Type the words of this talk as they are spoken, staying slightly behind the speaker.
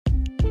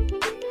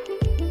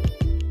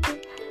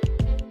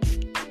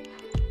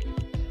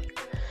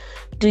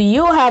Do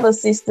you have a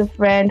sister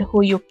friend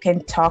who you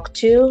can talk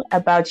to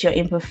about your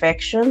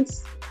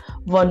imperfections,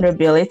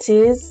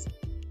 vulnerabilities,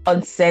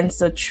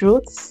 uncensored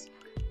truths,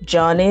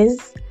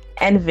 journeys,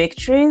 and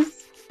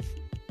victories?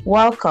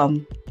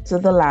 Welcome to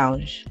the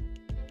lounge.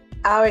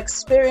 Our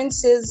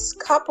experiences,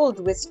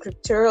 coupled with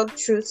scriptural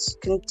truths,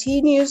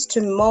 continues to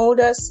mold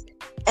us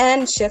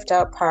and shift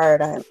our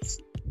paradigms.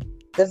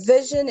 The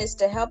vision is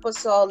to help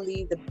us all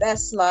lead the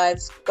best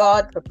lives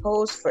God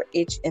proposed for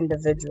each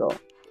individual.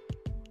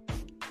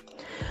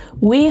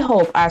 We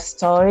hope our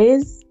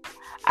stories,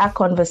 our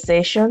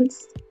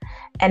conversations,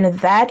 and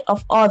that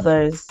of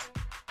others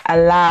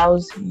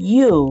allows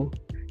you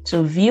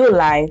to view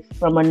life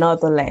from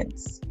another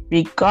lens,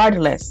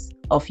 regardless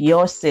of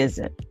your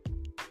season.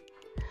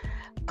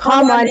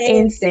 Come on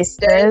in,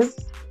 sisters.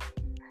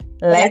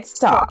 Let's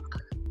talk.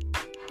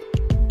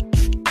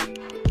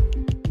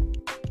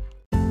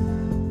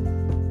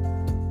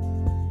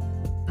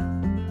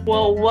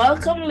 Well,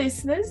 welcome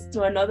listeners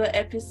to another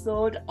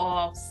episode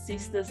of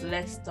Sisters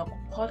Let's Talk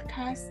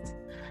podcast.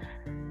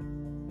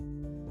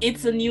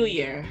 It's a new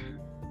year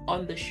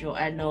on the show.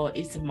 I know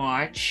it's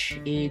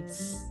March.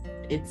 It's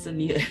a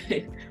new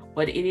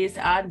but it is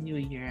our new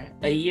year.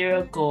 A year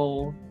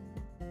ago,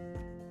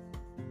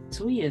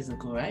 2 years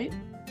ago, right?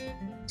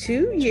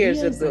 2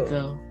 years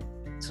ago.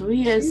 2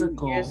 years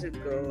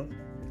ago.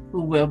 We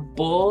were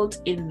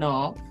bold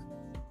enough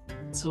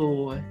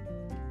to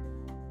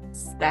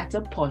start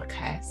a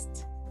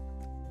podcast,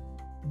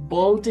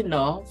 bold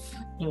enough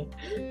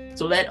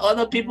to let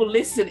other people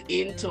listen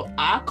into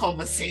our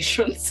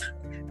conversations,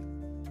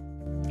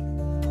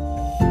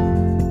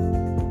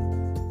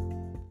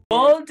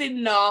 bold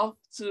enough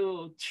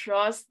to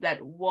trust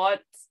that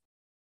what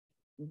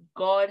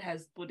God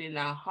has put in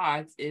our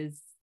hearts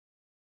is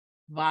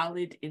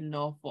valid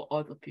enough for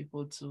other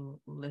people to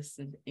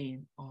listen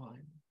in on.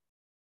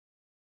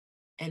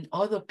 And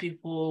other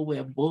people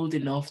were bold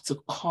enough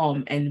to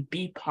come and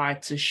be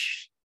part to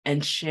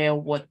and share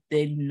what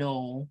they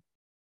know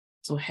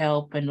to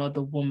help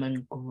another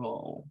woman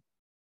grow.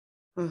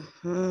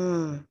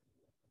 Mm-hmm.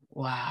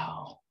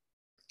 Wow.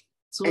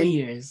 2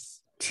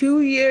 years.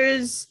 2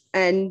 years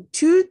and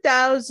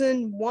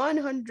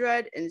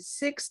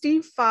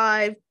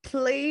 2,165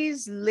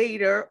 plays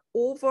later,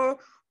 over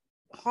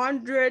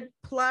 100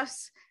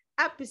 plus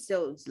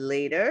episodes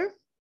later.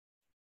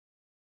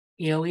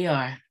 Here we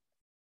are.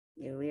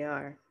 Here we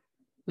are.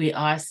 We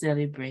are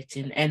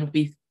celebrating, and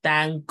we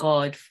thank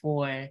God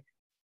for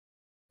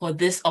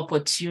this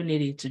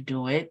opportunity to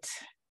do it.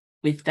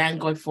 We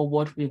thank God for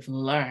what we've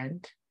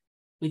learned.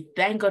 We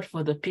thank God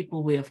for the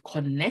people we have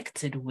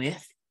connected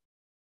with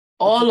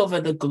all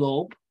over the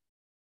globe.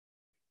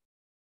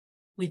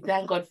 We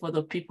thank God for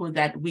the people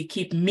that we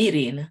keep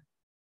meeting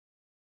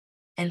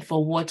and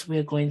for what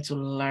we're going to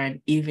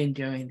learn even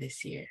during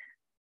this year.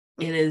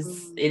 It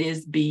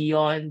is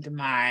beyond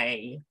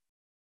my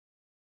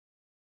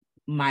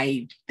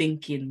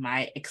thinking,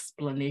 my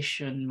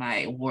explanation,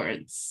 my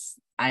words.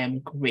 I am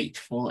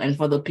grateful. And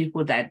for the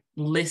people that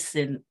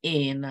listen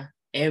in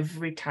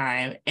every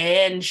time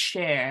and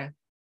share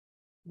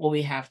what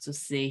we have to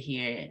say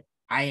here,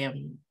 I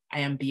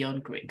am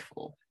beyond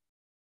grateful.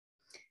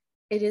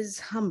 It is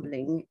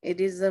humbling.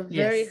 It is a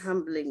very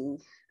humbling.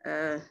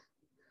 I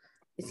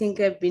think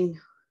I've been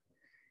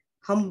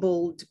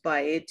humbled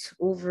by it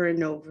over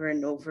and over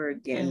and over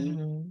again.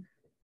 Mm-hmm.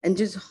 And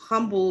just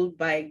humbled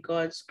by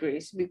God's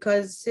grace,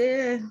 because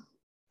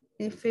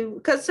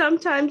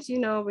sometimes,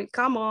 we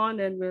come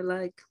on and we're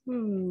like,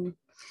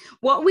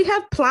 what we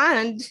have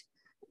planned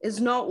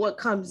is not what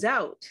comes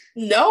out.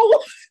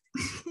 No.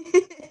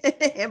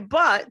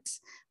 But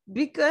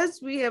because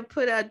we have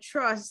put our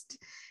trust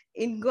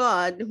in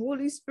God, the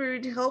Holy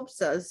Spirit helps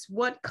us.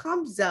 What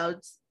comes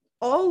out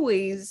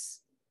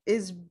always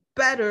is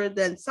better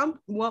than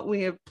what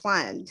we have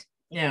planned.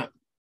 Yeah.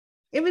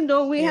 Even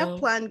though we have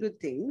planned good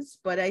things,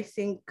 but I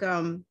think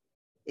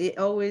it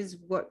always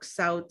works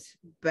out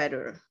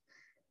better.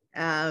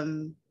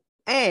 And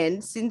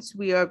since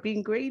we are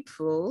being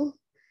grateful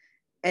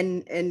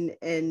and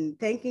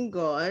thanking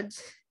God,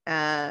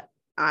 I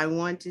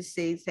want to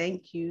say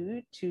thank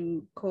you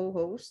to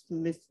co-host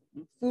Miss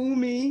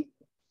Fumi.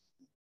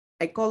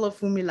 I call her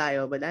Fumi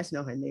Layo, but that's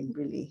not her name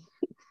really.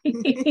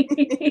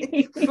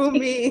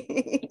 Fumi.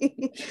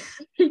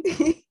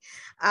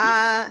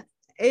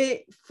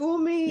 For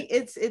me,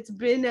 it's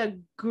been a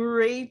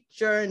great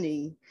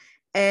journey,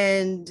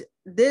 and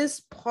this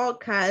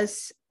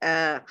podcast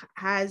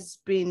has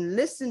been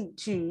listened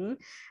to.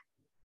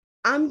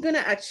 I'm gonna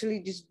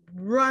actually just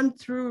run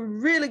through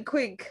really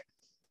quick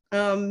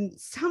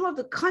some of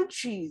the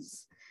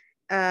countries.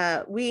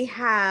 We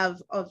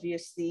have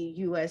obviously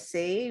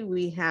USA,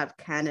 we have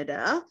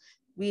Canada,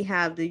 we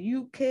have the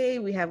UK,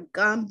 we have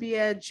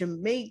Gambia,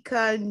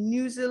 Jamaica,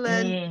 New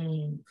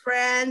Zealand,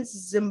 France,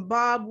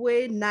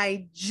 Zimbabwe,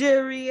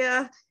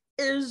 Nigeria,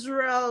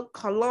 Israel,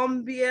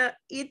 Colombia,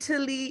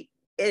 Italy,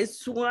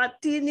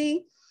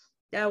 Eswatini,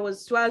 that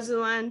was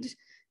Swaziland,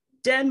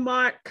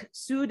 Denmark,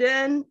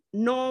 Sudan,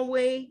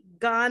 Norway,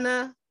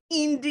 Ghana,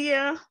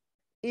 India,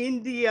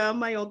 India,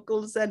 my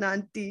uncles and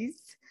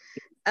aunties,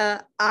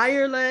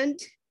 Ireland,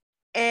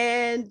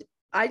 and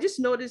I just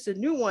noticed a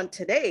new one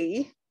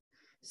today,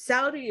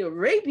 Saudi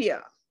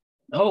Arabia.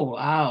 Oh,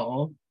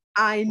 wow.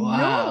 I Wow.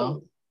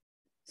 know.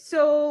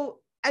 So,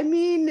 I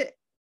mean,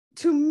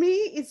 to me,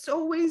 it's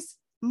always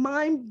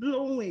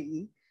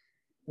mind-blowing.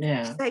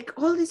 Yeah. It's like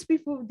all these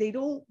people, they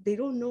don't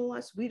know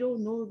us, we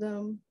don't know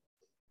them.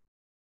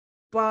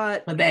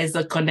 But there's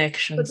a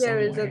connection there somewhere.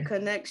 is a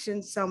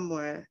connection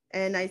somewhere.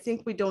 And I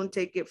think we don't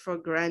take it for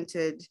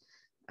granted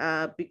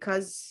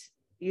because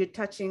you're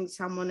touching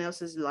someone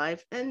else's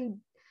life. And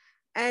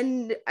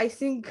I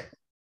think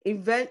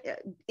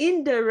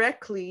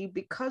indirectly,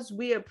 because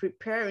we are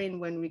preparing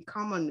when we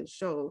come on the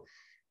show,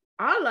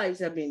 our lives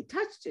have been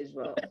touched as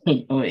well.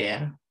 Oh,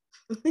 yeah.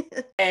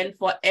 And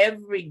for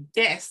every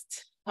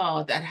guest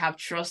that have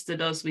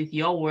trusted us with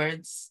your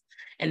words,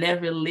 and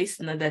every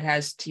listener that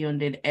has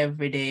tuned in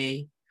every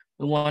day,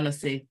 we want to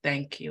say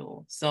thank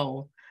you.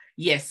 So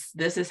yes,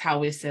 this is how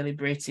we're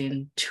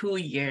celebrating 2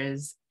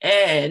 years.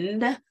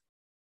 And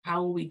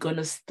how are we going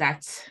to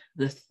start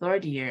the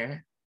 3rd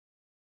year?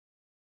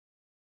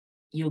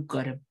 You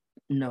got to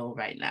know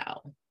right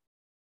now.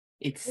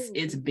 It's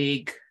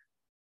big.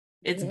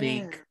 It's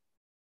big.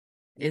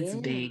 It's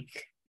big.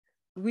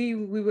 We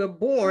were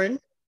born.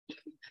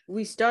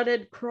 We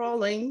started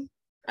crawling.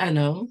 I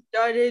know.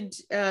 Started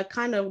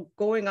kind of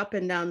going up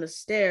and down the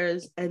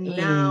stairs, and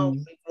now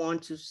we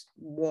want to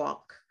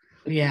walk.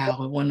 Yeah,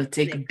 we want to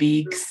take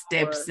big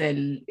steps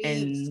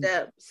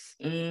steps.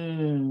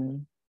 We're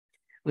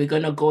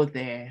going to go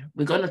there.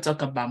 We're going to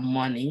talk about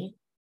money,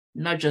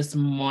 not just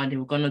money.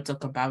 We're going to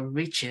talk about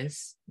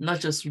riches, not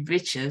just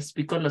riches.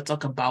 We're going to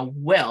talk about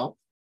wealth,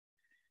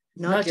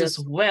 not just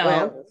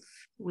wealth.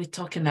 We're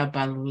talking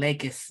about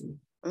legacy.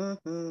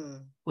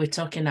 We're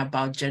talking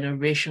about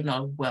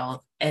generational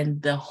wealth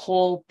and the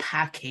whole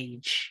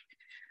package,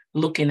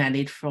 looking at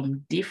it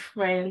from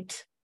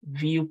different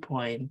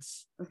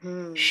viewpoints,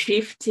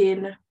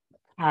 shifting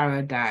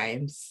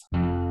paradigms.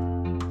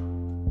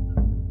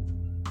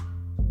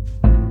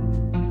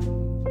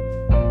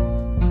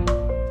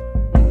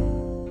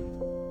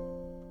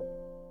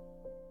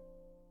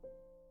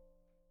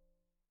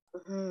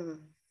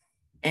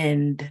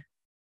 And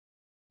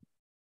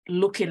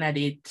looking at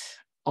it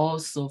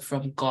also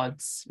from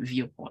God's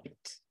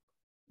viewpoint.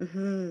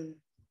 So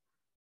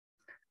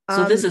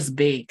this is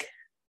big.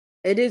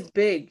 It is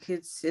big.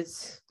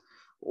 It's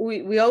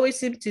we always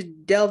seem to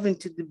delve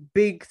into the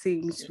big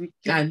things. We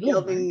keep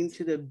delving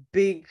into the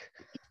big,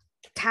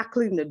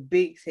 tackling the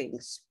big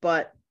things,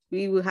 but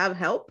we will have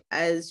help,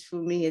 as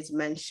Fumi has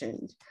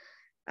mentioned.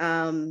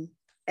 And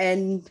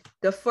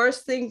the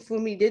first thing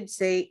Fumi did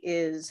say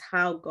is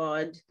how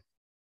God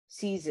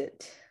sees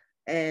it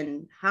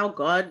and how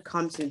God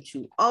comes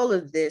into all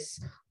of this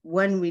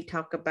when we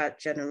talk about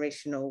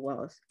generational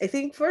wealth. I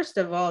think, first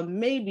of all,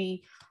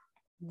 maybe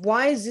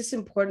why is this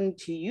important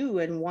to you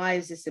and why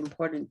is this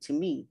important to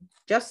me?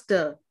 Just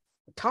the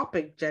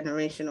topic,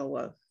 generational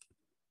wealth.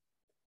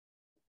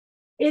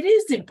 It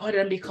is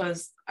important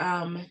because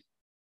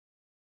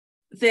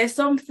there's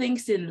some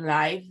things in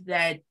life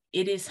that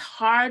it is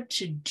hard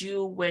to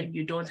do when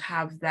you don't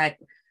have that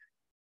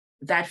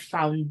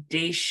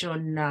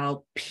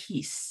foundational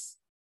peace.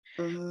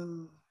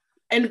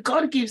 And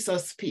God gives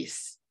us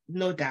peace,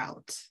 no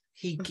doubt.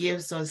 He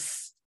gives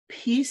us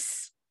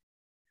peace,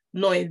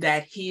 knowing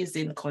that He is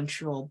in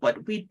control,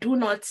 but we do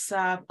not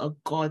serve a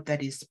God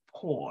that is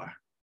poor.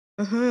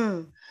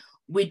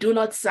 We do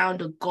not serve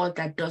a God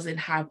that doesn't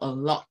have a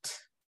lot.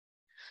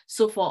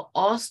 So for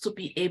us to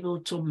be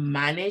able to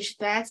manage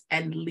that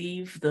and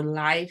live the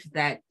life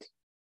that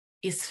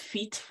is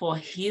fit for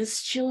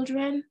His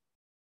children,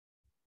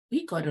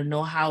 we got to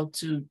know how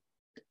to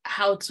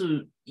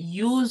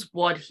use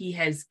what He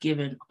has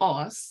given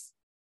us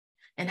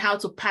and how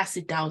to pass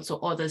it down so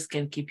others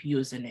can keep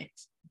using it.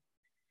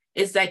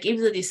 It's like if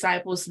the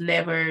disciples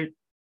never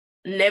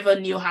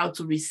knew how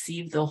to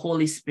receive the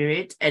Holy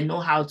Spirit and know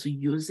how to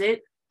use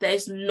it,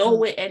 there's no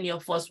way any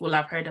of us will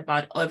have heard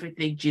about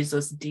everything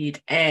Jesus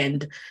did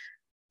and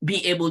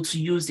be able to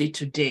use it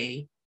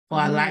today for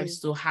our lives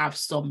to have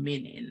some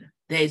meaning.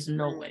 There is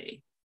no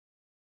way.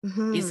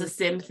 It's the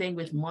same thing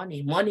with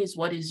money. Money is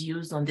what is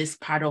used on this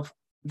part of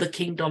the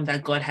kingdom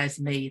that God has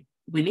made.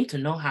 We need to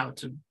know how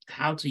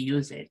to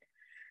use it.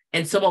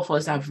 And some of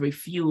us have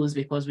refused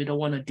because we don't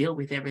want to deal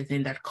with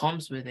everything that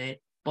comes with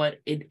it, but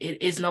it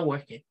is not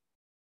working.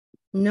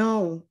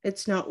 No,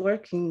 it's not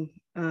working.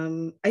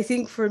 I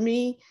think for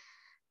me,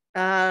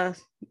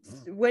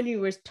 when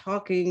you were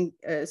talking,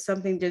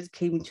 something just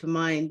came to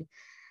mind.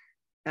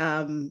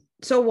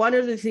 So one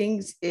of the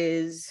things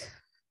is,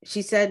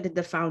 she said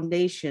the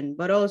foundation,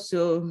 but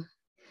also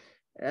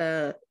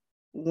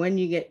when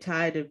you get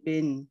tired of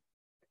being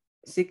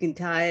sick and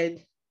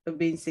tired of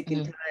being sick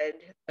and tired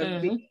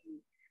of being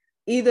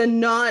either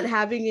not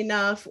having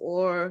enough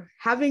or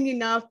having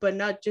enough, but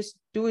not just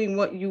doing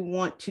what you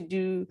want to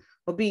do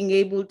or being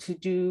able to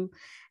do.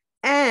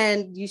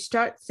 And you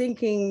start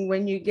thinking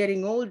when you're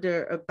getting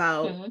older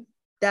about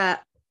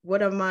that,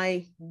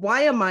 why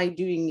am I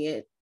doing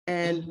it?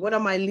 and what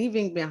am I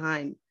leaving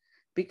behind?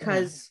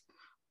 Because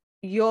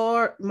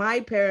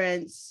my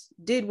parents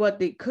did what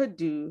they could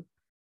do,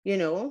 you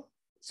know.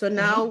 So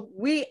now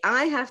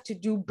I have to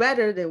do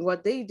better than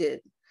what they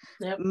did.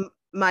 Yep.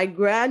 My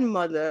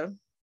grandmother,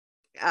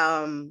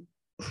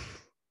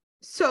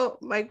 so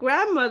my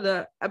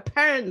grandmother,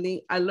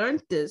 apparently, I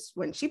learned this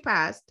when she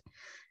passed,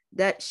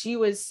 that she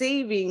was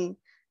saving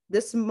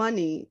this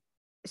money.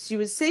 She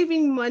was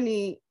saving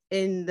money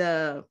in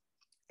the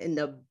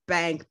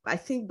bank, I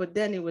think, but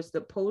then it was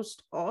the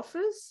post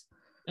office.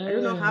 I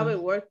don't know how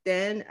it worked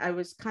then. I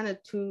was kind of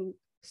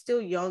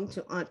still young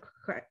to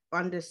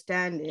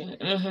understand it.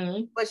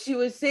 But she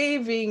was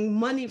saving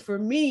money for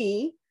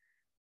me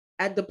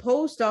at the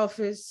post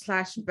office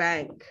 /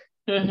 bank.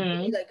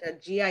 Maybe like a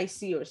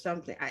GIC or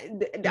something.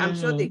 I'm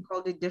sure they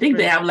called it different. I think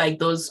they have like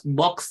those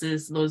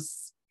boxes,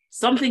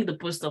 something the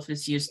post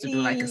office used to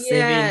do, like a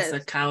savings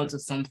account or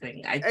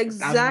something.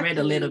 I've read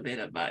a little bit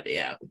about it,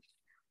 yeah.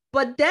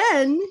 But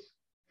then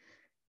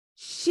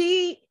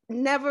she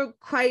never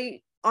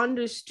quite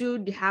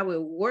understood how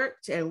it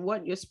worked and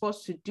what you're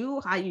supposed to do,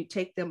 how you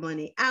take the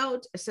money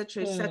out,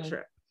 etc.,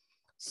 etc.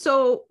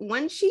 So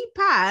when she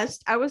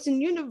passed, I was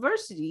in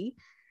university.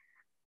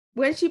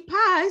 When she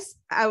passed,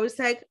 I was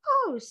like,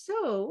 oh,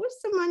 so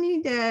what's the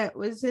money that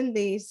was in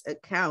this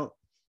account?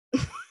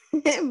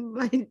 And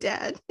my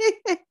dad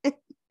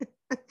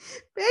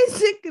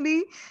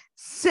basically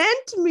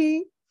sent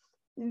me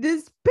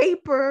this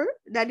paper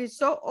that is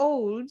so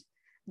old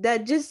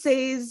that just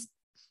says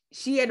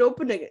she had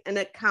opened an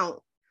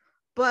account,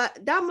 but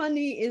that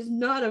money is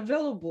not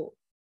available.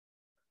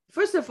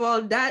 First of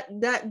all,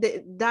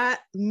 that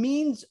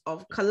means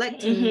of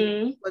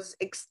collecting was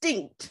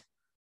extinct.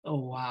 Oh,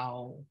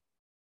 wow.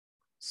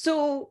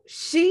 So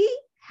she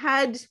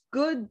had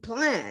good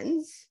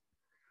plans,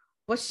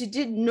 but she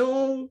didn't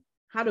know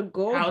how to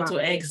go how about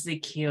to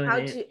execute how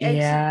it. to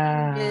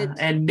execute it.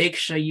 And make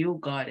sure you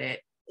got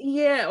it.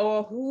 Yeah,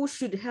 or who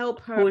should help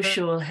her. Who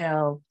should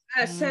help.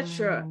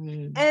 Etc.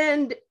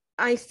 And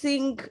I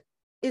think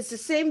it's the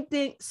same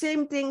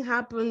thing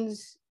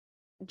happens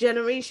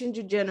generation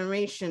to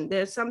generation.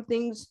 There's some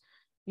things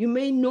you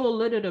may know a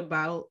little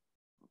about,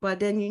 but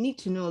then you need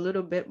to know a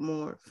little bit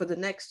more for the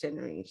next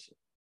generation.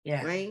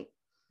 Yeah. Right?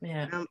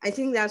 Yeah. I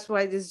think that's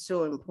why this is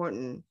so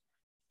important.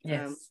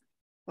 Yes.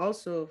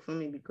 Also for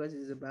me, because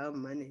it's about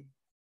money.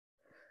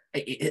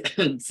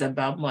 It's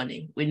about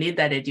money. We need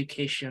that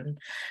education.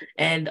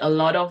 And a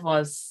lot of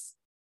us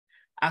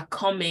are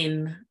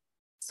coming.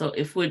 So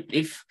if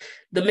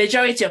the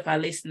majority of our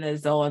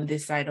listeners are on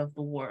this side of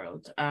the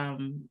world,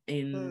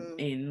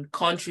 in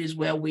countries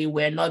where we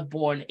were not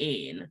born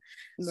in,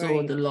 right.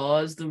 So the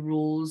laws, the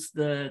rules,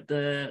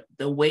 the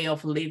way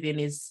of living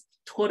is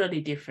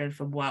totally different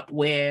from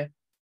where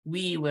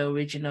we were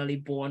originally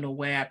born or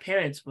where our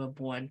parents were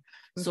born.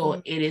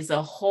 So it is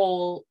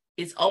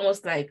it's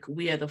almost like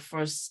we are the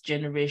first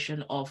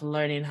generation of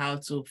learning how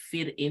to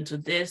fit into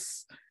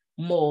this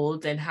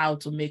mold and how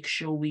to make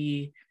sure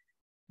we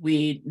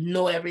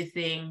know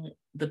everything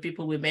the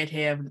people we met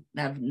here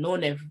have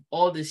known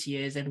all these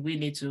years, and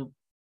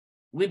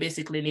we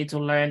basically need to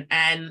learn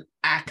and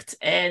act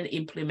and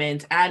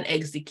implement and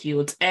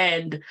execute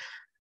and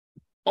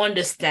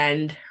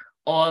understand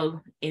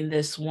all in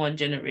this one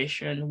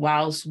generation,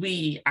 whilst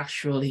we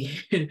actually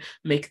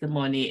make the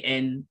money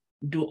and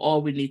do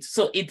all we need.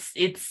 So it's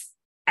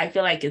I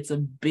feel like it's a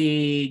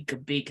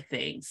big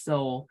thing.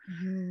 So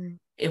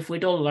if we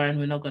don't learn,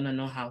 we're not going to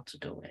know how to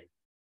do it.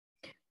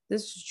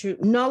 This is true.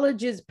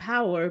 Knowledge is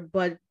power,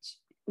 but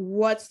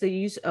what's the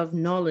use of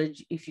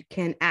knowledge if you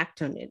can't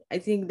act on it? I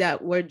think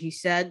that word you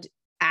said,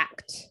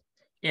 act.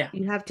 Yeah.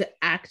 You have to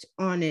act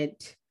on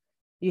it.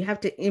 You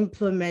have to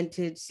implement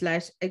it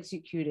 /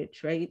 execute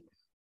it, right?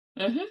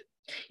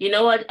 You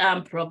know what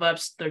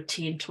Proverbs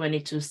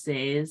 13:22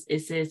 says? It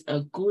says,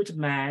 a good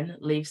man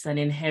leaves an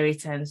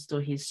inheritance to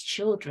his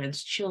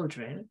children's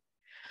children,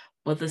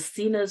 but the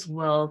sinner's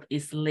wealth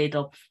is laid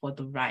up for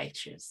the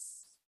righteous.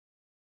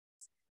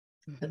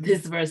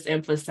 This verse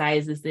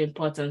emphasizes the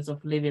importance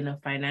of leaving a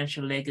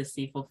financial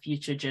legacy for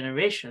future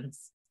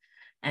generations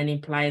and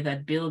implies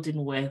that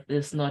building wealth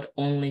is not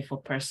only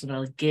for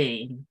personal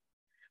gain,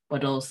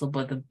 but also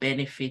for the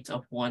benefit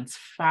of one's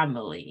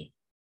family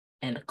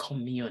and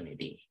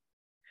community.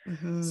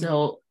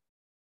 So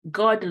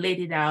God laid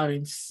it out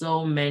in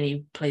so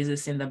many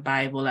places in the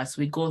Bible. As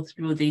we go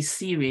through this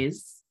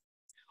series,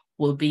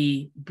 we'll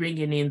be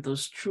bringing in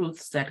those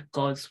truths that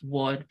God's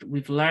word,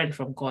 we've learned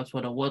from God's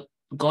word, or what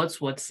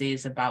God's word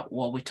says about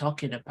what we're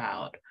talking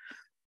about.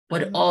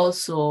 But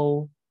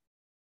also,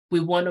 we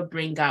want to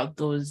bring out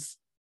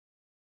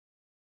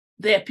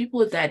there are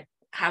people that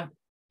have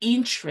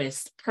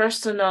interest,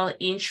 personal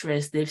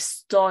interest. They've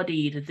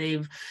studied,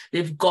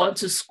 they've gone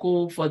to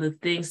school for the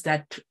things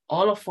that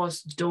all of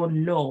us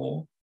don't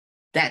know,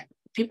 that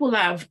people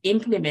have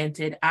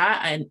implemented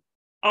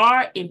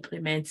are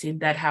implementing,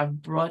 that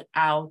have brought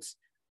out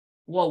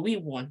what we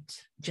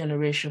want,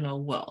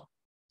 generational wealth.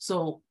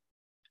 So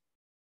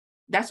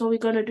that's what we're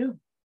going to do.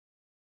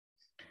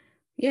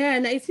 Yeah,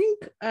 and I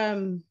think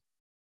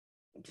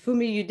for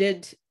me,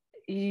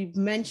 you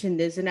mentioned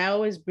this, and I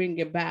always bring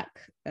it back.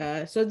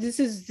 So this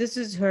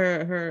is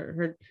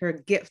her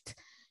gift.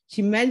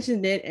 She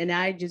mentioned it, and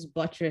I just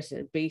buttress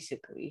it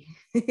basically.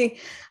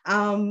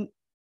 um,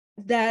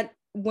 that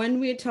when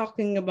we're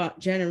talking about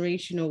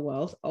generational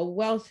wealth or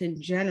wealth in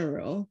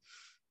general,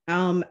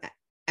 um,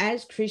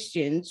 as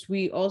Christians,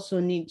 we also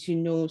need to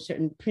know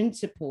certain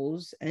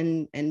principles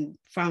and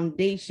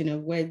foundation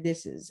of where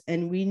this is,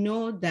 and we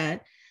know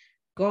that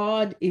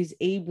God is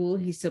able,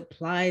 he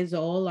supplies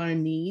all our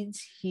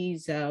needs.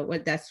 He's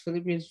what that's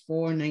Philippians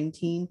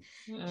 4:19.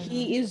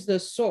 He is the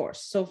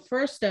source. So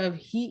first of,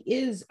 he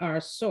is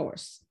our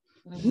source.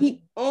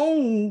 He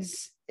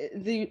owns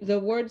the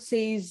word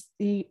says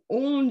he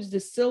owns the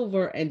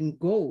silver and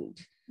gold,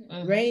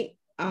 right?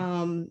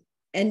 And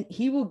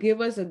he will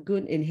give us a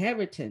good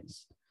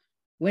inheritance.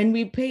 When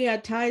we pay our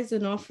tithes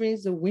and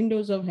offerings, the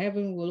windows of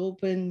heaven will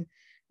open,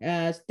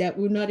 that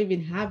will not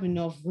even have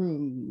enough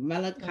room.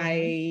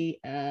 Malachi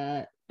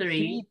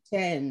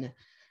 3:10.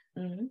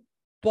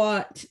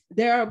 But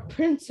there are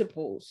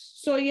principles.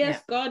 So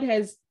yes, God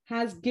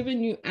has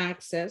given you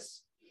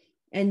access,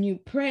 and you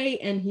pray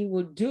and he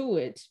will do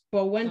it.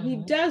 But when he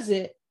does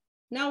it,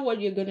 now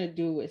what you're gonna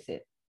do with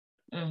it?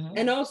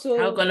 And also,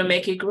 how gonna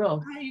make it grow?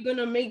 How are you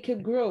gonna make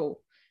it grow?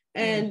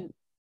 And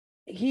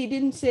he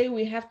didn't say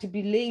we have to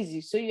be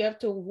lazy, so you have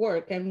to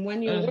work. And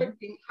when you're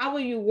working, how are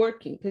you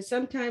working? Because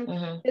sometimes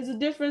there's a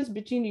difference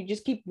between you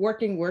just keep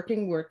working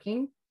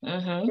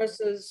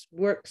versus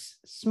works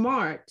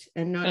smart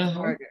and not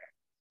harder.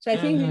 So I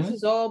think this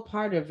is all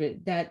part of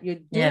it, that you're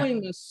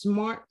doing the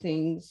smart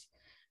things,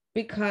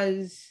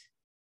 because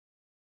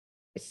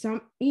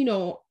some,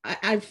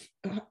 I've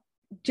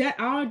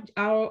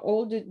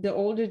the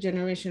older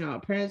generation, our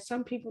parents,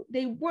 some people,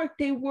 they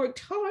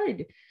worked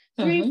hard,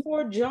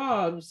 3-4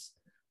 jobs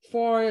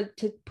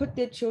to put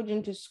their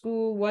children to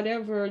school,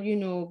 whatever,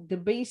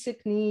 the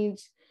basic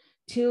needs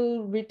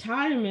till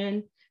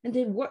retirement. And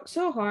they worked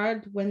so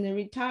hard. When they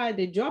retired,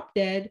 they dropped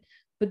dead,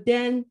 but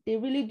then they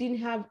really didn't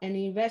have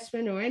any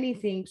investment or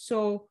anything.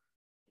 So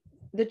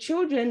the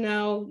children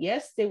now,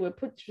 yes, they were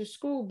put through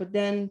school, but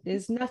then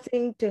there's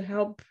nothing to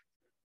help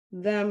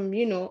them,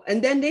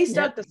 and then they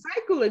start the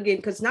cycle again,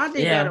 because now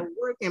they gotta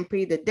work and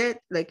pay the debt.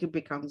 Like, it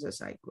becomes a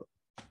cycle.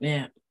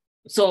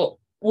 So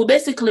we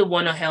basically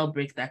want to help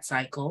break that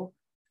cycle,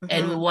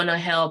 and we want to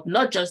help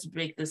not just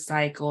break the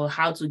cycle,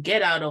 how to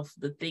get out of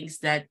the things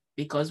that,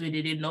 because we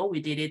didn't know,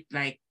 we did it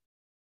like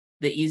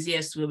the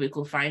easiest way we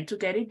could find to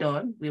get it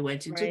done. We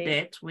went into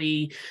debt,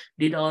 we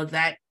did all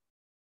that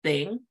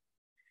thing,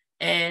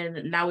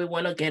 and now we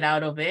want to get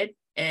out of it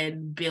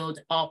and build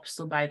up,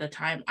 so by the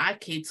time our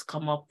kids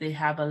come up, they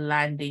have a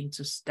landing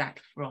to start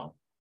from.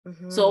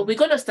 So we're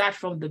going to start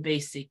from the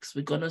basics.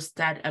 We're going to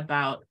start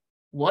about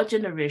what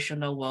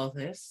generational wealth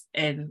is,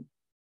 and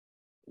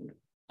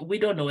we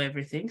don't know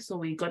everything, so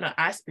we're going to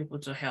ask people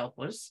to help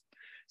us.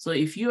 So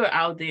if you're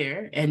out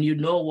there and you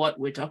know what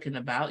we're talking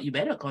about, you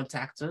better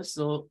contact us,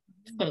 so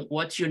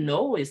what you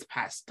know is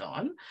passed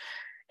on.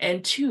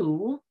 And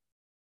 2,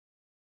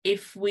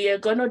 if we are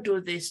going to do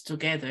this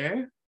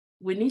together,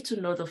 we need to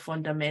know the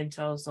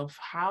fundamentals of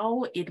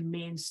how it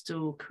means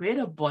to create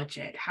a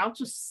budget, how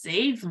to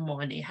save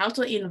money, how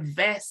to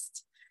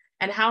invest,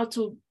 and how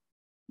to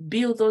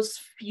build those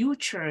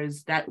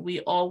futures that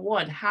we all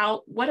want.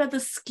 What are the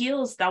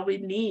skills that we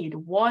need?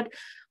 What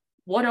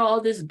are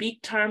all these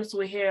big terms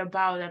we hear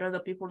about that other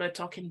people are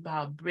talking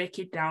about? Break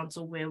it down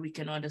to where we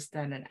can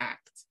understand and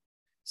act.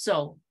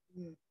 So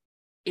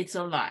it's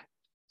a lot.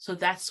 So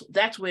that's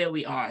where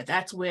we are.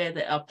 That's where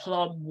the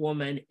Plum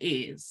Woman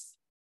is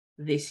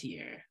this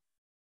year.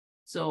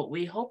 So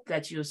we hope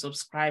that you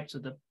subscribe to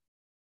the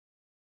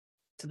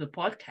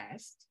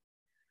podcast.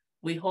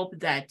 We hope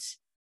that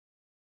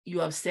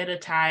you have set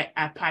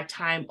apart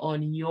time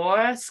on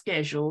your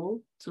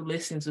schedule to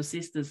listen to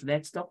Sisters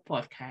Let's Talk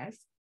podcast.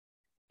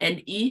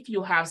 And if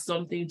you have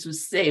something to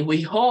say,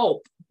 we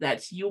hope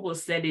that you will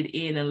send it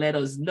in and let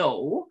us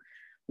know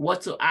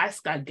what to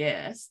ask our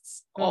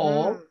guests,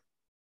 or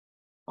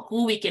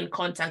who we can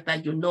contact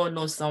that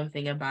knows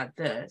something about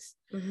this.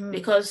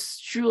 Because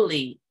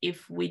truly,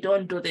 if we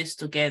don't do this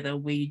together,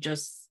 we're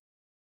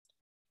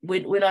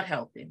not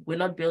helping. We're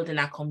not building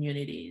our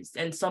communities.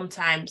 And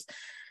sometimes,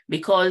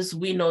 because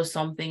we know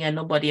something and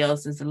nobody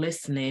else is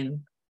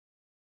listening,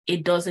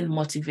 it doesn't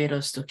motivate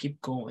us to keep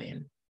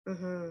going.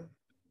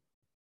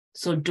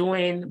 So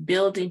building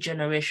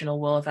generational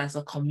wealth as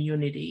a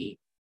community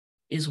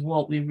is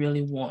what we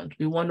really want.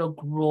 We want to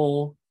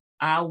grow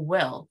our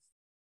wealth.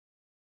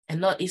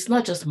 And it's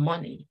not just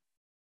money.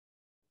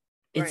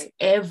 It's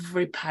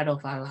every part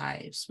of our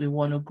lives. We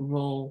want to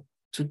grow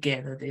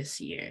together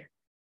this year.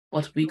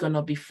 But we're going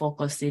to be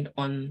focusing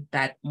on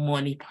that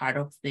money part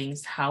of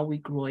things, how we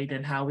grow it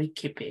and how we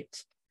keep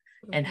it,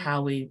 and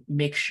how we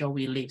make sure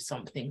we leave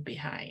something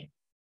behind.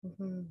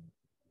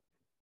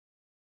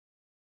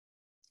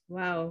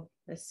 Wow,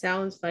 that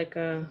sounds like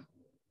a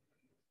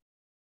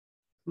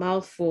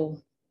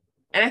mouthful.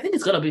 And I think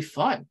it's going to be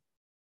fun,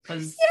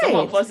 because some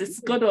of us, it's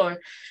going to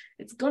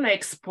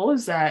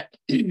expose that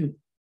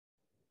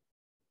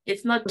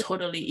It's not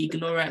totally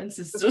ignorance.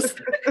 It's just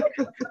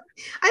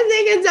I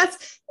think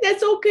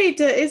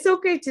it's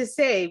okay to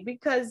say,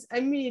 because I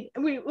mean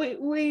we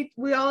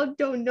all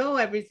don't know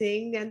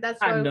everything, and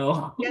that's I why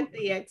know. we get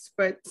the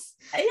experts.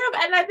 Yeah,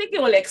 and I think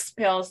it will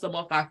expel some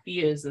of our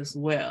fears as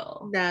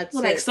well. That's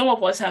so, like it. some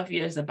of us have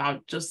fears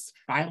about just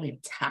filing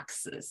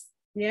taxes.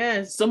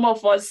 Yes. Some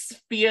of us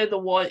fear the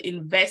word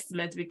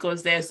investment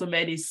because there's so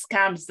many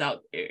scams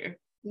out there.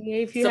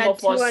 If you had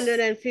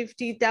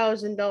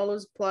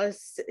 $250,000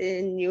 plus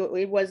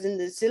it was in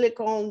the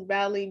Silicon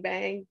Valley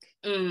Bank.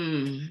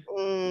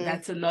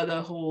 That's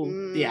another whole,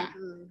 yeah.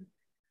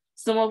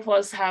 Some of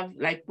us have,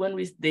 like, when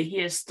they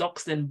hear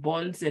stocks and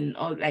bonds and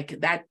all,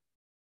 like, that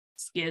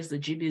scares the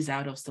jibbies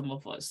out of some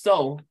of us.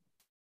 So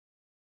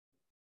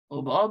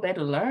we'll all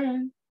better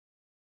learn.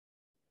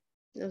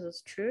 This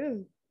is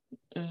true.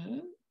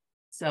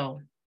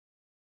 So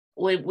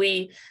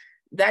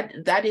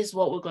that is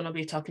what we're going to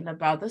be talking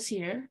about this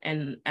year,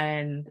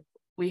 and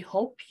we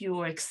hope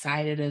you're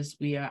excited as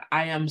we are.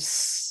 I am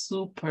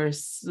super,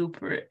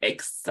 super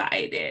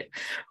excited.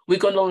 We're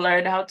going to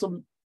learn how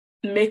to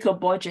make a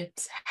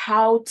budget,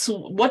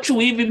 what should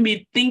we even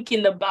be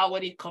thinking about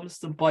when it comes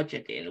to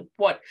budgeting.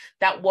 What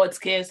that word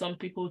scares some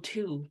people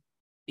too.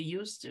 It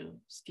used to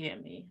scare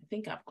me. I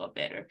think I've got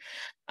better.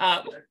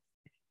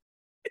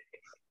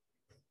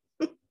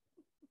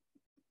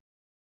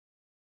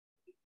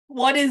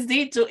 What is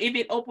it to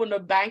even open a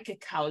bank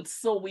account?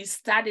 So we're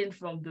starting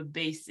from the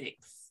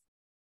basics,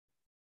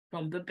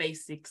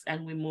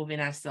 and we're moving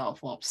ourselves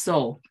up.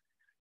 So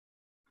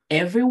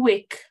every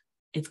week,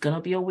 it's going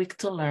to be a week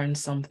to learn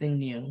something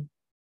new.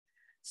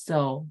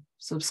 So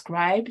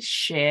subscribe,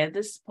 share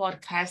this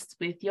podcast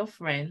with your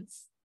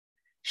friends,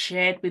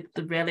 share it with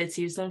the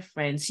relatives and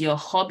friends, your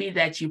hobby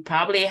that you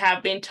probably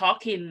have been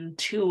talking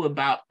to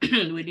about.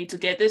 We need to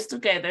get this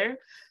together.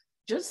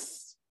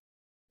 Just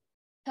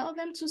tell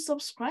them to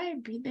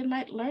subscribe. They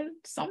might learn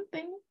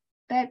something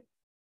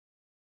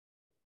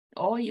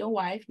or your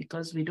wife,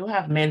 because we do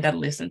have men that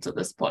listen to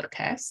this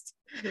podcast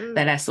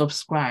that are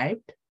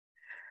subscribed.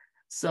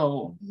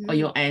 So, or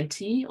your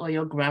auntie or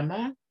your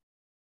grandma.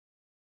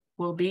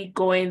 We'll be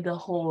going the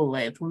whole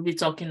length. We'll be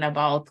talking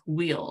about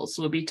wheels.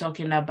 We'll be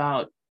talking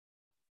about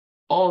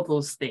all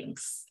those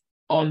things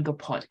on the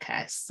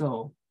podcast.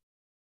 So,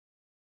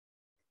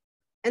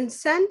 and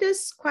send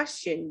us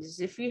questions.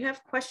 If you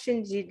have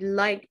questions you'd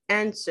like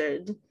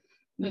answered,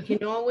 we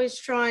can always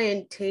try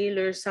and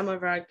tailor some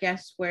of our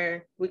guests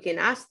where we can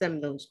ask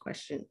them those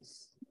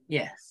questions.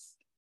 Yes.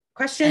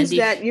 Questions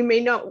that you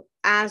may not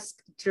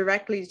ask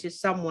directly to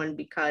someone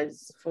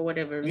because for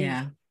whatever reason.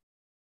 Yeah,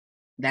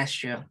 that's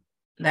true.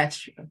 That's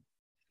true.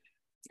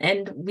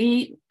 And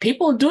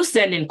people do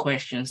send in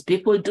questions.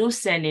 People do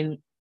send in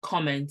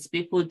comments.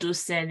 People do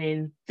send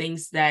in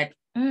things that,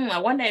 I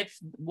wonder if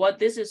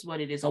this is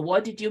what it is, or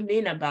what did you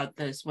mean about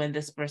this when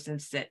this person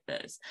said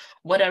this?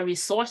 What are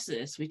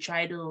resources? We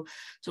try to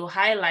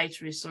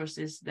highlight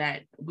resources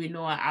that we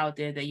know are out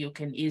there that you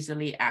can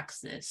easily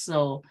access.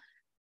 So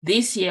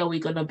this year,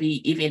 we're going to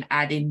be even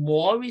adding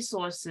more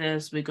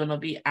resources. We're going to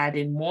be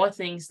adding more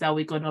things that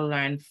we're going to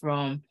learn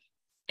from.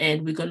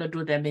 And we're going to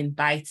do them in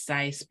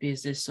bite-sized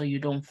pieces so you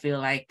don't feel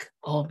like,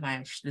 oh my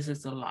gosh, this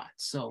is a lot.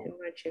 So too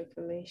much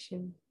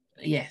information.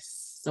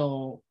 Yes.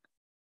 So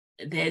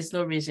there's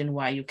no reason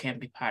why you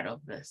can't be part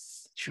of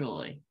this.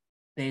 Truly.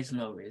 There's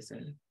no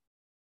reason.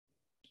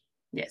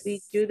 Yes.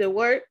 We do the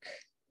work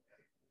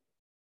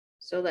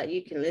so that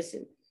you can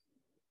listen.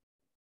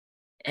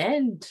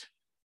 And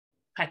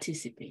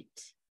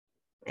participate.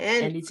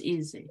 And it's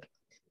easy.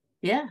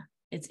 Yeah,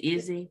 it's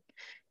easy.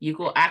 You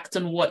go act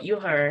on what you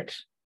heard,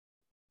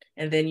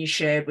 and then you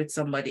share it with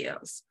somebody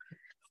else.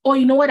 Oh,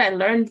 you know what I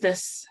learned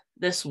this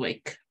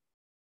week?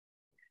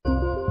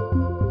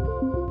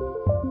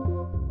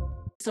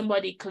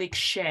 Somebody click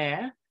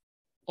share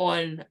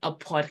on a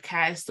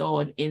podcast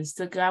or on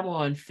Instagram or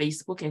on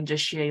Facebook and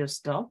just share your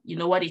stuff. You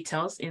know what it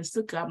tells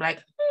Instagram?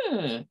 Like,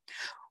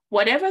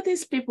 whatever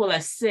these people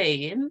are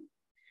saying,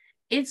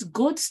 it's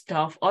good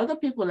stuff. Other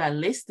people are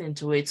listening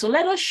to it. So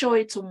let us show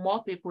it to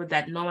more people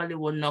that normally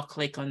will not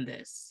click on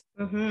this.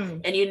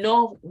 And you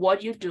know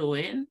what you're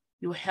doing?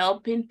 You're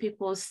helping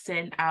people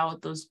send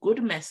out those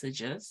good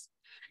messages.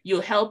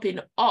 You're helping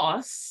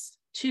us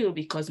too,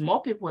 because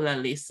more people are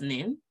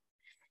listening.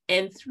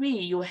 And 3,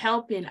 you're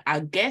helping our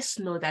guests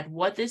know that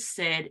what they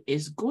said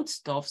is good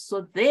stuff.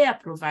 So they are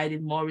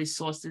providing more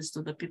resources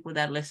to the people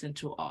that listen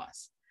to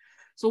us.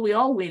 So we're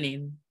all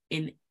winning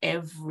in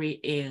every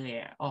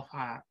area of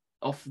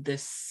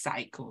this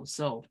cycle.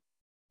 So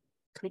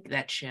click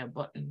that share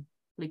button,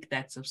 click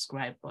that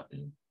subscribe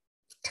button,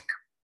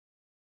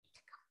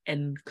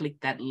 and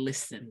click that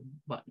listen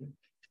button.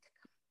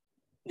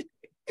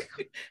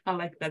 I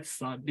like that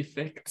sound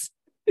effect.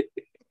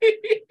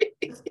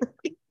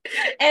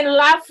 And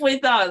laugh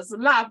with us.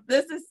 Laugh.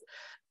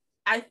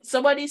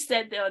 Somebody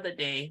said the other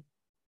day,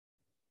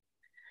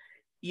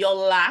 your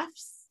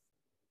laughs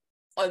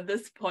on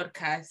this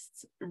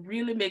podcast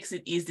really makes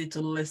it easy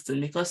to listen,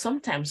 because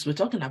sometimes we're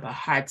talking about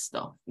hard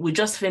stuff. We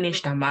just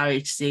finished a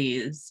marriage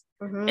series.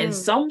 And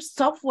some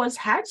stuff was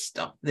hard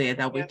stuff there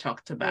that we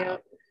talked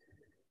about.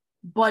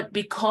 But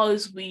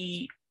because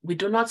we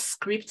do not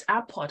script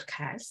our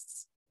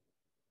podcasts,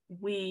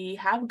 we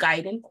have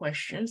guiding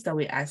questions that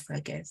we ask our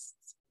guests.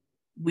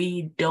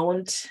 We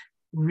don't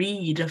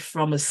read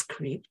from a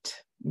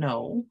script.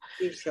 No.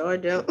 We sure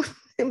don't.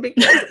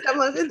 Because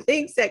some of the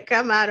things that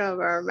come out of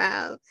our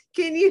mouth,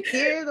 can you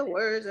hear the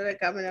words that are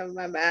coming out of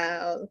my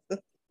mouth?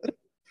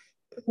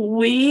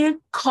 We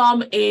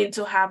come in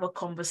to have a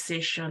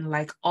conversation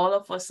like all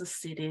of us are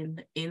sitting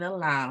in a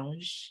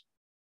lounge,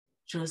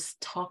 just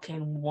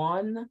talking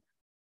one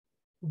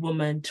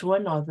woman to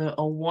another,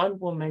 or one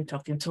woman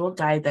talking to a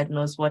guy that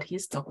knows what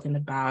he's talking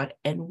about.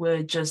 And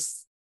we're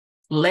just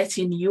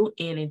letting you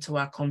into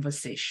our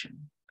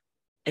conversation.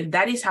 And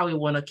that is how we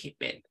want to keep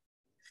it.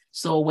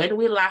 So when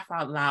we laugh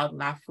out loud,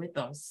 laugh with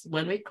us.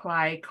 When we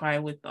cry, cry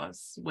with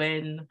us.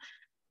 When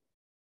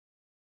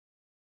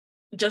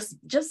just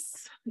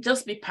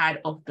be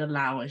part of the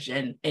lounge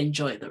and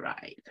enjoy the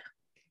ride.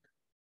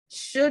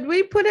 Should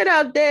we put it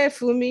out there,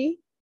 Fumi?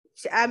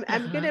 I'm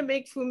gonna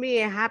make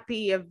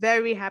Fumi a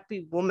very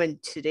happy woman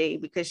today,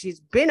 because she's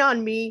been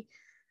on me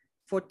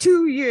for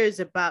 2 years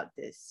about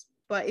this.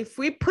 But if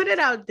we put it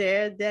out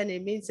there, then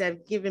it means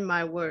I've given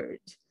my word.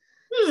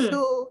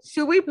 So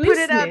should we put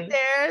it out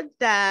there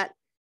that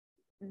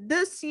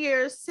this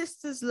year,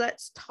 Sisters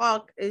Let's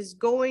Talk is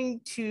going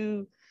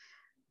to,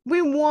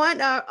 we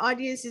want our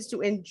audiences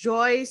to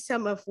enjoy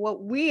some of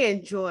what we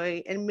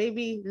enjoy and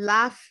maybe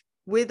laugh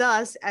with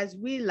us as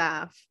we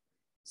laugh.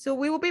 So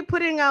we will be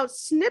putting out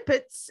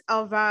snippets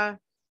of our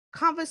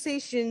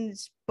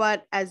conversations,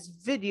 but as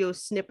video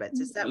snippets.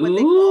 Is that what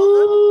they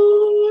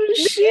call them?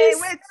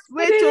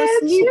 Wait till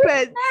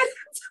snippets.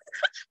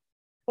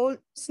 Oh,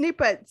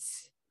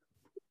 snippets.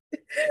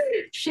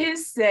 She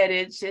said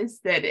it.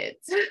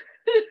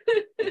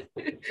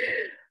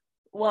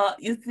 Well,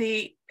 you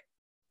see,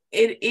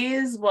 it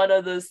is one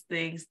of those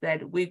things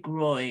that we're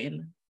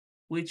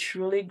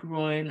truly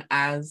growing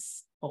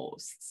as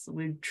hosts.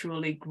 We're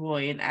truly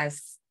growing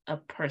as a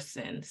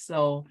person.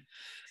 So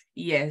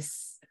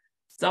yes,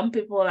 some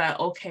people are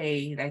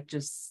okay, like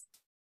just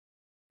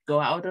go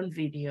out on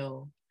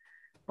video.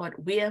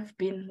 But we have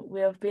been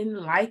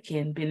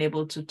liking being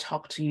able to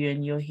talk to you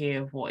and you hear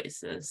your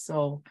voices.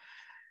 So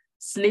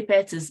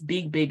snippets is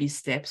big baby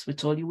steps. We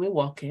told you we're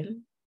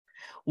walking.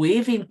 We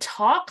even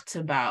talked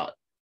about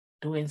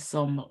doing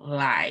some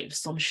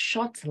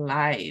short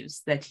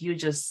lives that you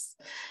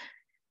just...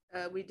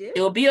 we did?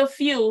 It will be a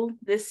few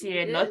this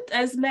year, not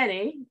as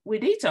many. We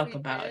did talk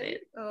about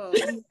it. Oh.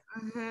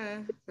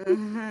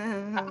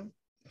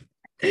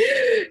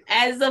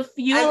 As a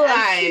few lives.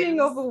 I'm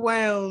feeling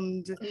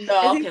overwhelmed. No,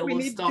 I think we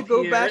need to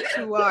go back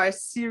to our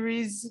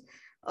series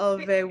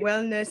of a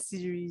wellness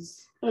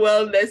series.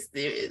 We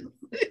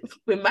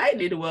might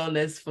need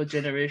wellness for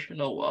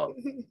generational wealth.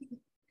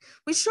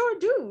 We sure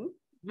do.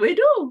 We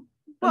do.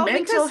 Well,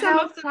 mental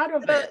health part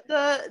of it.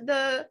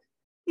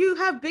 You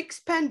have big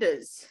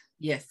spenders.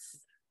 Yes.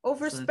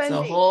 Overspending. So it's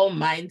a whole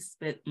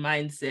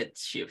mindset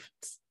shift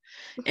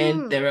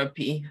and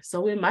therapy.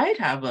 So we might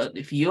have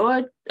if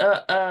you're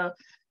a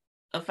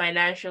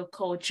financial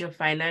coach, a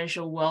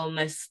financial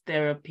wellness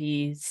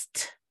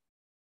therapist,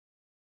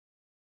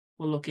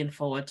 we're looking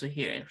forward to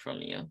hearing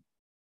from you.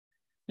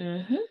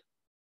 All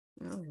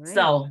right.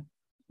 So,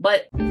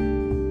 but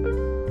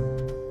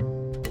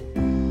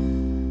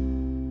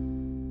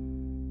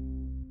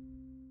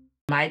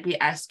might be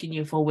asking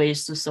you for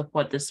ways to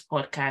support this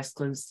podcast,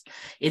 because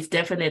it's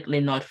definitely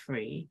not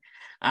free.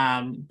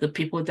 The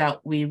people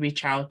that we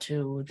reach out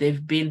to,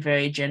 they've been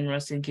very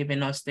generous in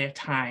giving us their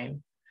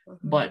time,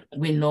 but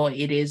we know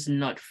it is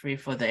not free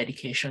for the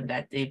education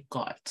that they've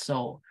got.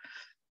 So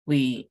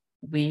we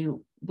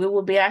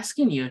will be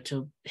asking you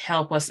to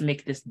help us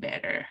make this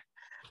better.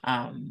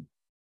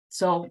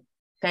 So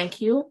thank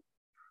you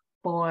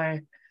for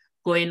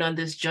going on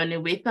this journey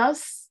with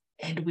us,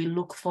 and we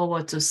look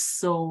forward to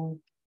so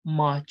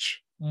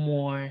much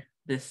more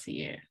this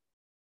year.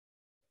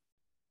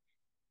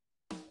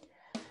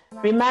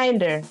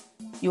 Reminder,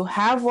 you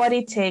have what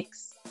it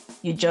takes,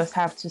 you just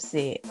have to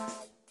say it.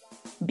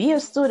 Be a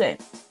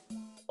student.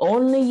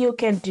 Only you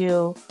can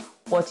do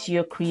what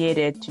you're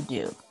created to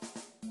do.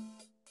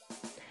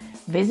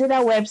 Visit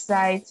our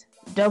website,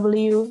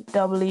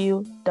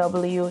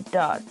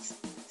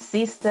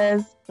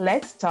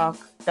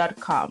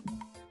 www.sistersletstalk.com.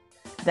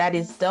 That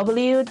is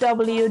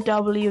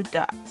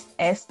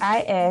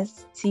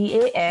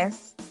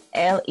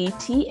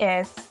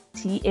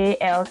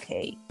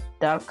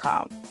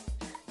www.sistersletstalk.com.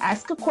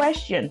 Ask a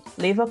question,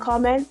 leave a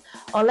comment,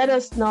 or let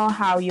us know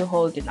how you're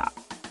holding up.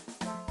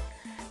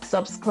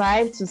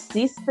 Subscribe to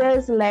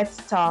Sisters Let's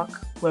Talk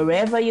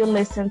wherever you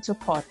listen to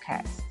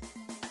podcasts.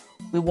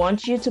 We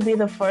want you to be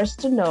the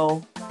first to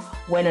know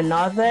when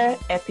another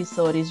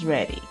episode is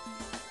ready.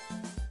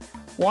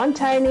 One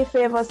tiny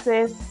favor,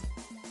 sis.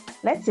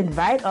 Let's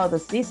invite other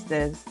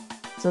sisters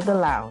to the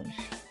lounge.